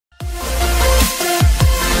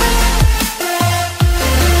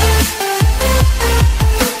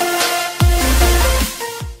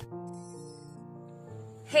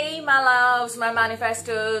my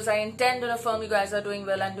manifestors, I intend and affirm you guys are doing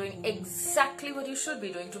well and doing exactly what you should be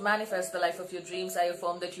doing to manifest the life of your dreams. I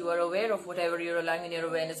affirm that you are aware of whatever you're allowing in your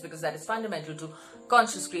awareness, because that is fundamental to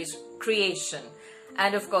conscious creation.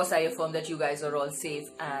 And of course, I affirm that you guys are all safe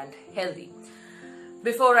and healthy.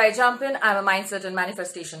 Before I jump in, I'm a mindset and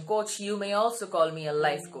manifestation coach. You may also call me a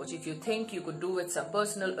life coach. If you think you could do with some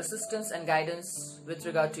personal assistance and guidance with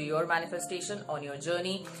regard to your manifestation on your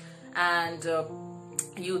journey, and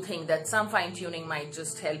you think that some fine-tuning might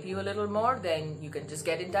just help you a little more, then you can just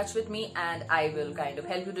get in touch with me and I will kind of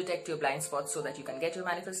help you detect your blind spots so that you can get your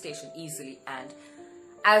manifestation easily and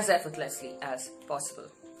as effortlessly as possible.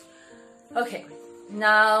 Okay,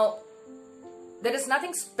 now there is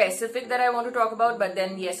nothing specific that I want to talk about, but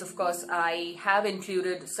then yes, of course, I have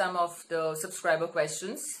included some of the subscriber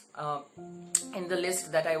questions in the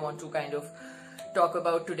list that I want to kind of talk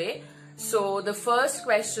about today. So the first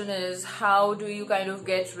question is, how do you kind of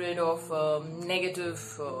get rid of negative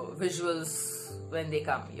visuals when they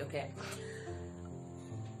come, okay?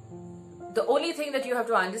 The only thing that you have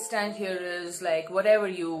to understand here is, like, whatever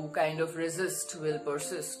you kind of resist will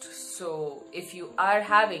persist. So if you are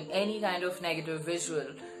having any kind of negative visual,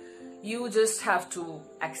 you just have to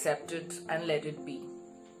accept it and let it be.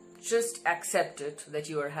 Just accept it that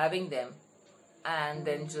you are having them and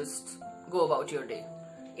then just go about your day.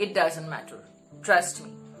 It doesn't matter. Trust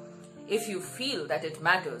me. If you feel that it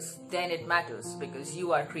matters, then it matters, because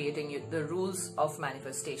you are creating the rules of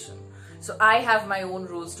manifestation. So I have my own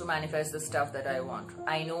rules to manifest the stuff that I want.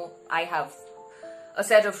 I know I have a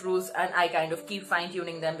set of rules and I kind of keep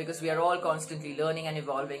fine-tuning them, because we are all constantly learning and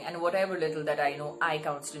evolving, and whatever little that I know, I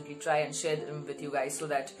constantly try and share them with you guys so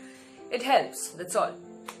that it helps. That's all.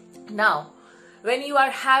 Now, when you are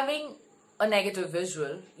having a negative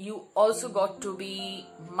visual, you also got to be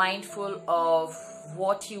mindful of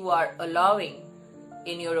what you are allowing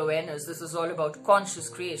in your awareness. This is all about conscious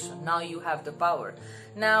creation. Now you have the power.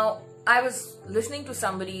 Now, I was listening to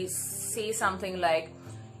somebody say something like,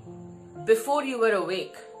 before you were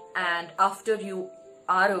awake and after you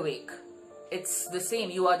are awake, it's the same.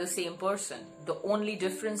 You are the same person. The only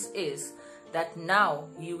difference is that now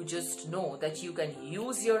you just know that you can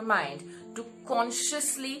use your mind to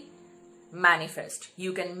consciously manifest.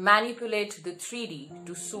 You can manipulate the 3D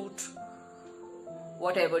to suit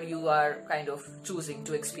whatever you are kind of choosing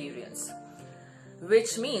to experience.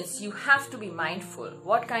 Which means you have to be mindful.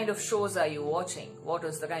 What kind of shows are you watching? What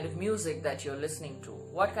is the kind of music that you're listening to?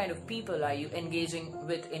 What kind of people are you engaging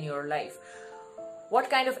with in your life? What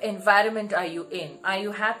kind of environment are you in? Are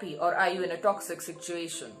you happy or are you in a toxic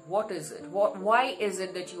situation? What is it? Why is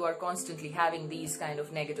it that you are constantly having these kind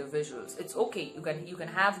of negative visuals? It's okay. You can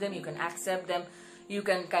have them. You can accept them. You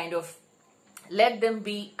can kind of let them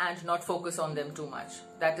be and not focus on them too much.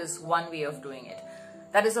 That is one way of doing it.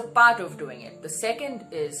 That is a part of doing it. The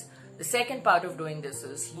second part of doing this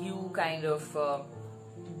is you kind of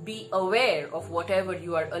be aware of whatever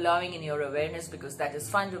you are allowing in your awareness, because that is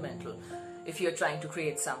fundamental if you're trying to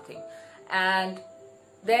create something. And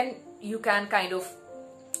then you can kind of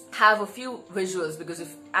have a few visuals, because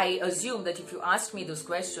if I assume that if you ask me this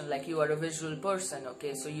question, like, you are a visual person,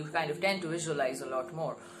 okay, so you kind of tend to visualize a lot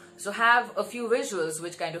more. So have a few visuals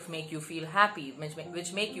which kind of make you feel happy,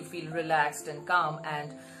 which make you feel relaxed and calm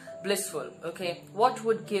and blissful, okay? What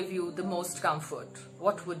would give you the most comfort?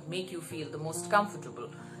 What would make you feel the most comfortable?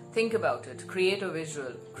 Think about it. Create a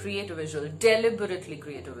visual, deliberately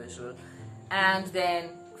create a visual, and then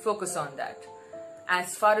focus on that.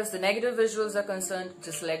 As far as the negative visuals are concerned,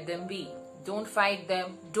 just let them be. Don't fight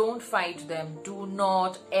them. Don't fight them. Do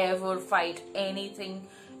not ever fight anything,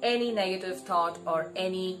 any negative thought or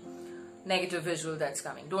any negative visual that's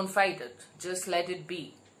coming. Don't fight it. Just let it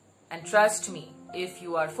be. And trust me, if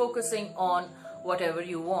you are focusing on whatever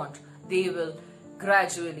you want, they will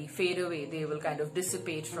gradually fade away. They will kind of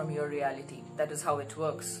dissipate from your reality. That is how it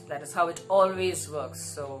works. That is how it always works.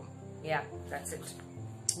 So yeah, that's it.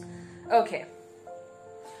 Okay.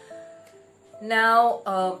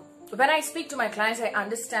 Now, when I speak to my clients, I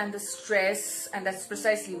understand the stress, and that's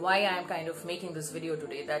precisely why I am kind of making this video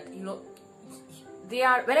today. That, you know,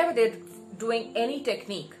 whenever they're doing any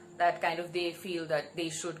technique that kind of they feel that they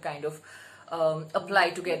should kind of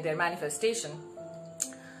apply to get their manifestation,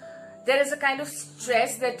 there is a kind of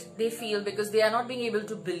stress that they feel because they are not being able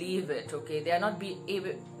to believe it. Okay, they're not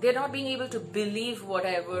being able to believe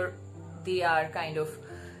whatever they are kind of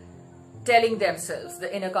telling themselves,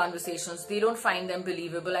 the inner conversations. They don't find them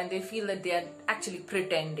believable, and they feel that they are actually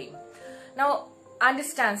pretending. Now,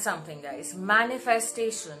 understand something, guys.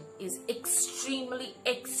 Manifestation is extremely,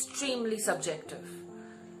 extremely subjective.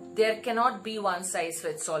 There cannot be one size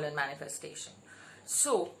fits all in manifestation.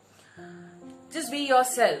 So, Just be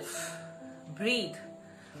yourself. Breathe.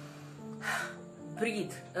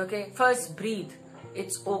 Breathe, okay? First breathe.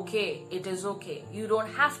 It's okay. It is okay. You don't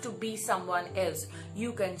have to be someone else.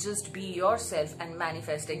 You can just be yourself and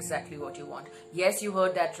manifest exactly what you want. Yes, you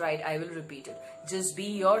heard that right. I will repeat it. Just be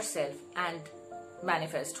yourself and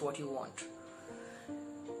manifest what you want.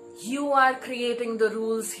 You are creating the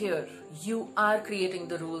rules here. You are creating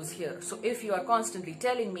the rules here. So if you are constantly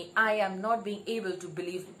telling me I am not being able to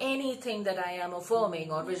believe anything that I am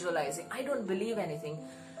affirming or visualizing, I don't believe anything,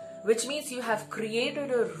 which means you have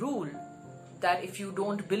created a rule that if you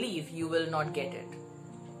don't believe, you will not get it.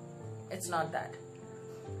 It's not that.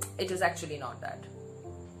 It is actually not that.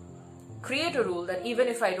 Create a rule that even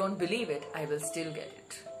if I don't believe it, I will still get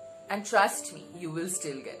it. And trust me, you will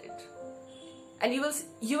still get it. And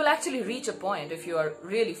you will actually reach a point, if you are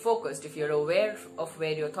really focused, if you're aware of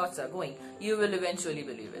where your thoughts are going, you will eventually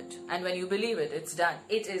believe it. And when you believe it, it's done.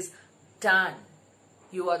 It is done.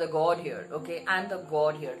 You are the God here, okay? I'm the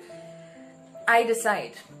God here. I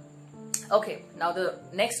decide. Okay, now the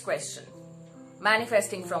next question.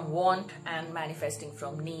 Manifesting from want and manifesting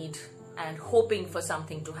from need and hoping for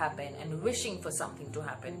something to happen and wishing for something to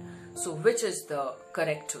happen. So which is the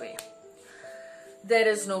correct way? There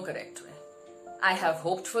is no correct way. I have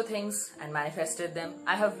hoped for things and manifested them.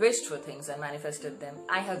 I have wished for things and manifested them.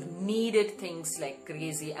 I have needed things like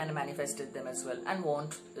crazy and manifested them as well. And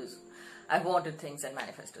I've wanted things and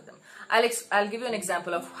manifested them. I'll give you an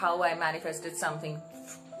example of how I manifested something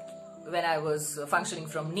when I was functioning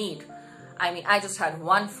from need. I mean, I just had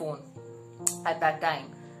one phone at that time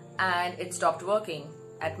and it stopped working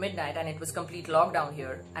at midnight and it was complete lockdown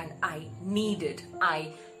here, and I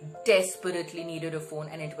desperately needed a phone,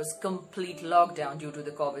 and it was complete lockdown due to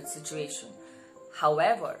the COVID situation.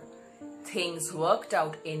 However, things worked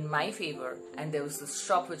out in my favor, and there was this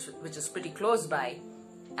shop which is pretty close by,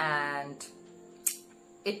 and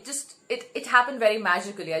it happened very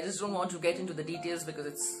magically. I just don't want to get into the details because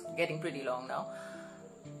it's getting pretty long now.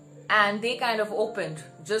 And they kind of opened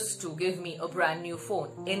just to give me a brand new phone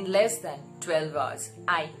in less than 12 hours.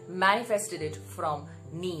 I manifested it from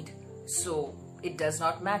need. So it does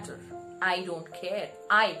not matter. I don't care.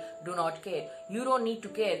 I do not care. You don't need to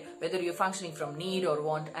care whether you're functioning from need or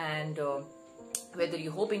want, and whether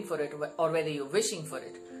you're hoping for it or whether you're wishing for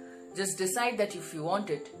it. Just decide that if you want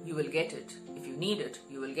it, you will get it. If you need it,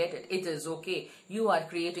 you will get it. It is okay. You are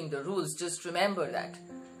creating the rules. Just remember that.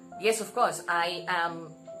 Yes, of course, I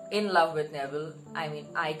am in love with Neville. I mean,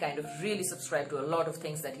 I kind of really subscribe to a lot of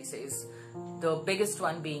things that he says. The biggest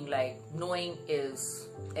one being like, knowing is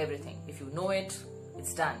everything. If you know it,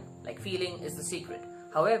 it's done. Like, feeling is the secret.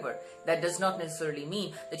 However, that does not necessarily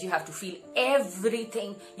mean that you have to feel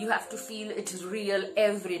everything. You have to feel it is real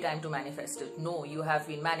every time to manifest it. No, you have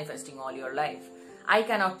been manifesting all your life. I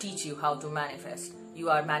cannot teach you how to manifest. You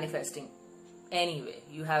are manifesting anyway.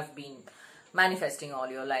 You have been manifesting all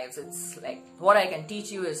your lives. It's like, what I can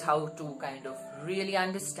teach you is how to kind of really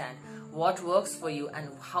understand what works for you and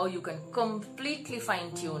how you can completely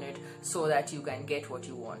fine-tune it so that you can get what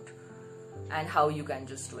you want, and how you can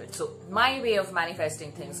just do it. So my way of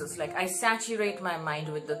manifesting things is like, I saturate my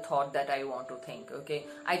mind with the thought that I want to think, okay?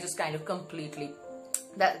 I just kind of completely,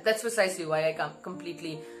 that's precisely why I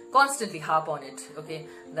constantly harp on it, okay?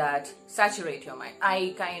 That saturate your mind.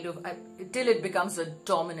 Till it becomes a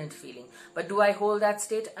dominant feeling. But do I hold that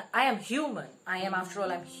state? I am human. After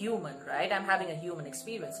all, I'm human, right? I'm having a human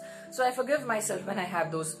experience. So I forgive myself when I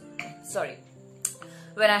have those,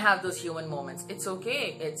 when I have those human moments. It's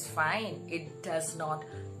okay. It's fine. It does not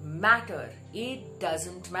matter. It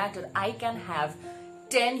doesn't matter. I can have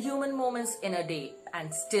 10 human moments in a day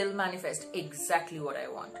and still manifest exactly what I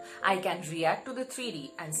want. I can react to the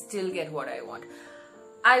 3D and still get what I want.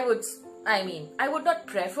 I would not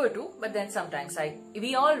prefer to, but then sometimes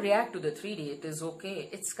we all react to the 3D. It is okay.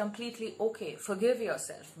 It's completely okay. Forgive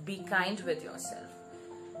yourself. Be kind with yourself.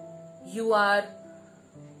 You are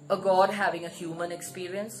a God having a human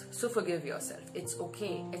experience, so forgive yourself. It's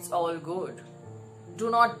okay. It's all good. Do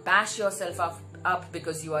not bash yourself up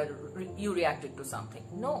because you reacted to something.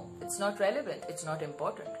 No, it's not relevant. It's not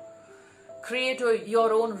important. Create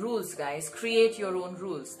your own rules, guys. Create your own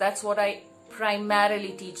rules. That's what I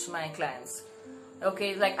primarily teach my clients.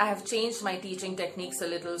 Okay, like, I have changed my teaching techniques a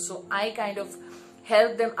little, so I kind of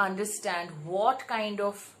help them understand what kind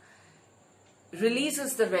of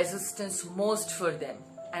releases the resistance most for them,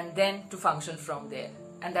 and then to function from there.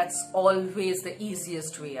 And that's always the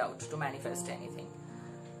easiest way out to manifest anything.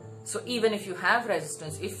 So even if you have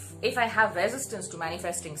resistance, if I have resistance to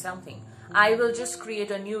manifesting something, I will just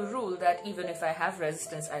create a new rule that even if I have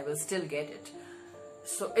resistance, I will still get it.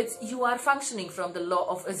 So you are functioning from the law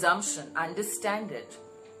of assumption. Understand it.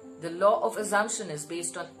 The law of assumption is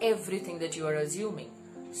based on everything that you are assuming.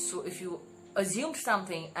 So if you assumed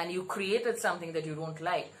something and you created something that you don't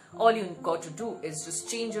like, all you got to do is just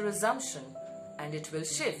change your assumption and it will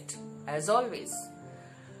shift, as always.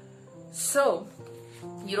 So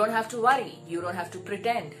you don't have to worry, you don't have to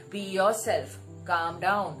pretend. Be yourself, calm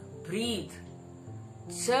down, breathe.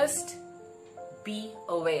 Just be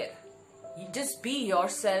aware. You just be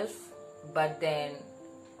yourself, but then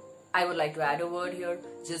I would like to add a word here.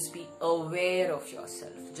 Just be aware of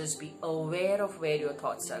yourself. Just be aware of where your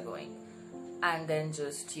thoughts are going. And then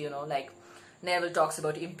just, like Neville talks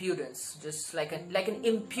about impudence. Just like an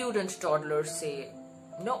impudent toddler say,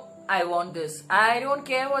 no, I want this. I don't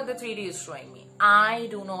care what the 3D is showing me. I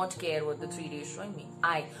do not care what the 3D is showing me.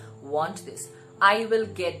 I want this. I will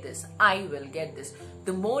get this. I will get this.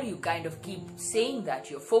 The more you kind of keep saying that,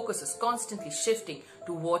 your focus is constantly shifting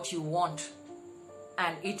to what you want.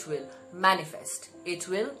 And it will manifest. It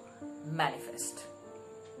will manifest.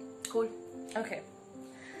 Cool. Okay.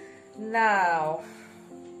 Now,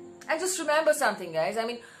 and just remember something, guys. I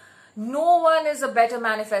mean, no one is a better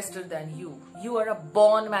manifester than you. You are a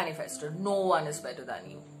born manifester. No one is better than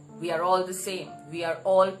you. We are all the same. We are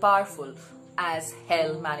all powerful as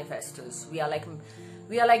hell manifestors. We are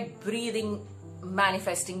like breathing,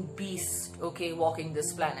 manifesting beasts, okay, walking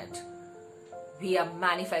this planet. We are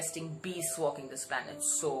manifesting beasts walking this planet.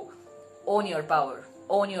 So own your power.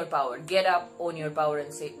 Own your power. Get up, own your power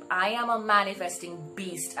and say, I am a manifesting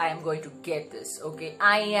beast. I am going to get this, okay?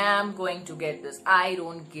 I am going to get this. I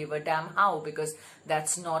don't give a damn how, because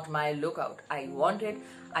that's not my lookout. I want it,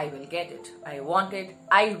 I will get it. I want it,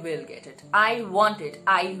 I will get it. I want it,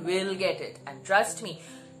 I will get it. And trust me,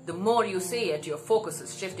 the more you say it, your focus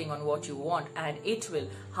is shifting on what you want, and it will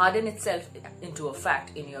harden itself into a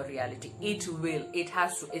fact in your reality. It will. It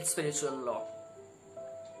has to. It's spiritual law.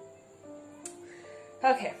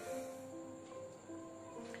 Okay.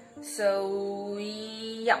 So,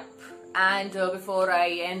 yeah. And before I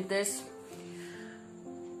end this,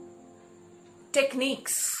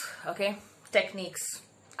 techniques. Okay? Techniques.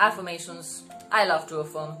 Affirmations. I love to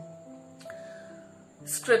affirm.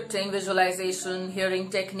 Scripting, visualization, hearing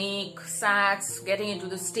technique, sats, getting into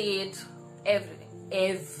the state,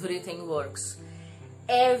 everything works.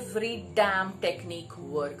 Every damn technique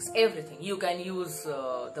works. Everything. You can use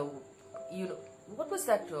what was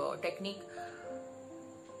that technique?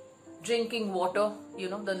 Drinking water,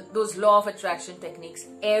 those law of attraction techniques.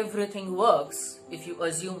 Everything works if you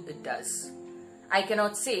assume it does. I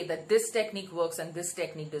cannot say that this technique works and this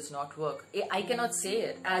technique does not work. I cannot say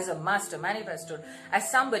it as a master manifestor,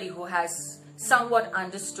 as somebody who has somewhat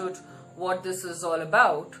understood what this is all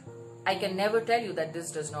about. I can never tell you that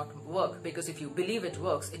this does not work, because if you believe it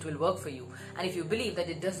works, it will work for you. And if you believe that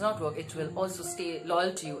it does not work, it will also stay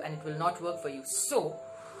loyal to you and it will not work for you. So,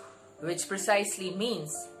 which precisely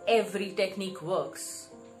means every technique works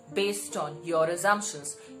based on your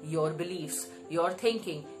assumptions, your beliefs, your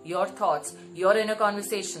thinking, your thoughts, your inner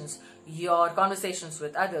conversations, your conversations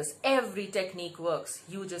with others. Every technique works.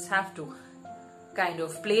 You just have to kind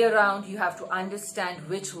of play around. You have to understand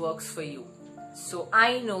which works for you. So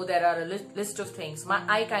I know there are a list of things.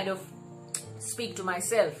 I kind of speak to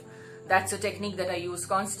myself. That's a technique that I use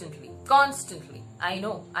constantly. Constantly. I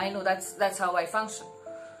know that's how I function.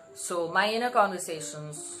 So my inner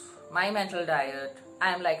conversations, my mental diet,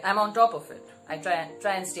 I'm on top of it. I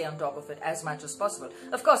try and stay on top of it as much as possible.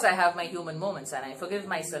 Of course, I have my human moments and I forgive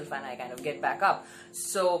myself and I kind of get back up.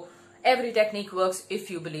 So every technique works if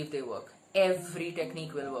you believe they work. Every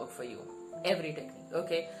technique will work for you. Every technique,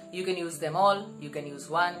 okay? You can use them all, you can use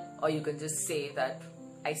one, or you can just say that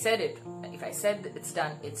I said it. If I said that it's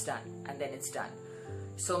done, and then it's done.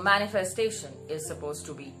 So manifestation is supposed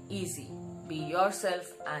to be easy. Be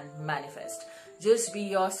yourself and manifest. Just be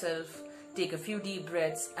yourself, take a few deep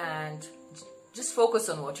breaths and just focus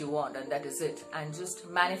on what you want, and that is it. And just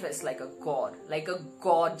manifest like a god. Like a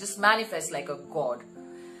god. Just manifest like a god.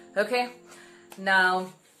 Okay? Now,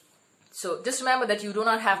 so just remember that you do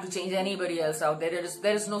not have to change anybody else out there.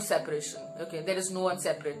 There is no separation. Okay? There is no one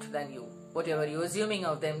separate than you. Whatever you're assuming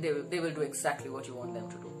of them, they will do exactly what you want them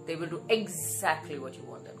to do. They will do exactly what you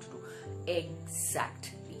want them to do.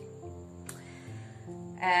 Exactly.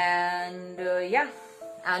 And yeah.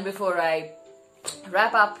 And before I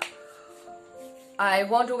wrap up, I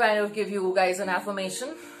want to kind of give you guys an affirmation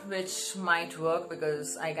which might work,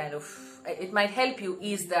 because it might help you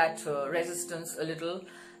ease that resistance a little,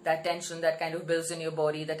 that tension that kind of builds in your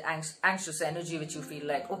body, that anxious energy which you feel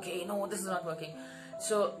like, okay, no, this is not working.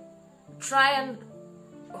 So try and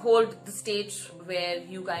hold the state where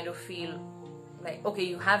you kind of feel like, okay,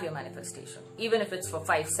 you have your manifestation, even if it's for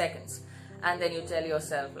 5 seconds, and then you tell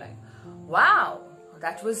yourself like, wow,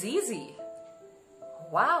 that was easy.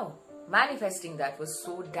 Wow, manifesting that was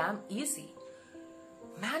so damn easy.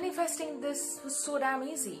 Manifesting this was so damn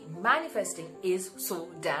easy. Manifesting is so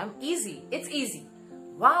damn easy. It's easy.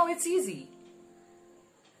 Wow, it's easy.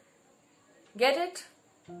 Get it?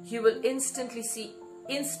 You will instantly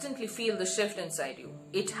feel the shift inside you.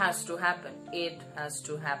 It has to happen. It has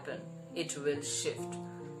to happen. It will shift.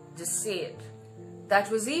 Just say it.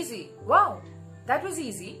 That was easy. Wow, that was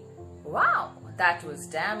easy. Wow, that was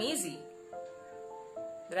damn easy.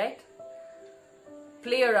 Right?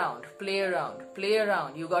 Play around, play around, play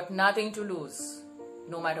around. You got nothing to lose.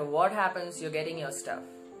 No matter what happens, you're getting your stuff.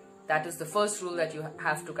 That is the first rule that you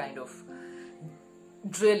have to kind of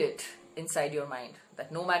drill it inside your mind.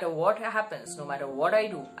 That no matter what happens, no matter what I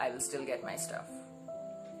do, I will still get my stuff.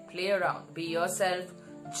 Play around. Be yourself.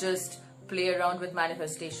 Just play around with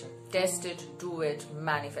manifestation. Test it, do it,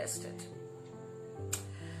 manifest it.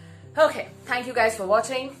 Okay, thank you guys for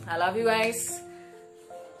watching. I love you guys.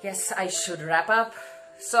 Yes, I should wrap up.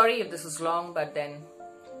 Sorry if this was long, but then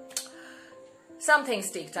some things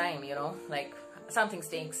take time, you know, like some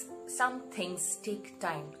things take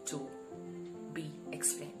time to be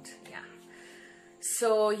explained. Yeah.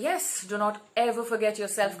 So yes, do not ever forget your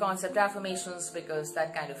self-concept affirmations, because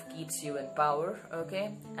that kind of keeps you in power,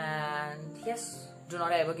 okay? And yes, do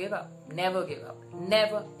not ever give up. Never give up.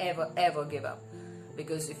 Never, ever, ever give up.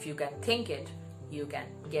 Because if you can think it, you can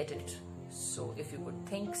get it. So if you could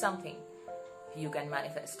think something, you can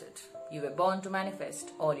manifest it. You were born to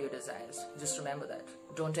manifest all your desires. Just remember that.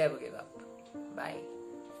 Don't ever give up. Bye.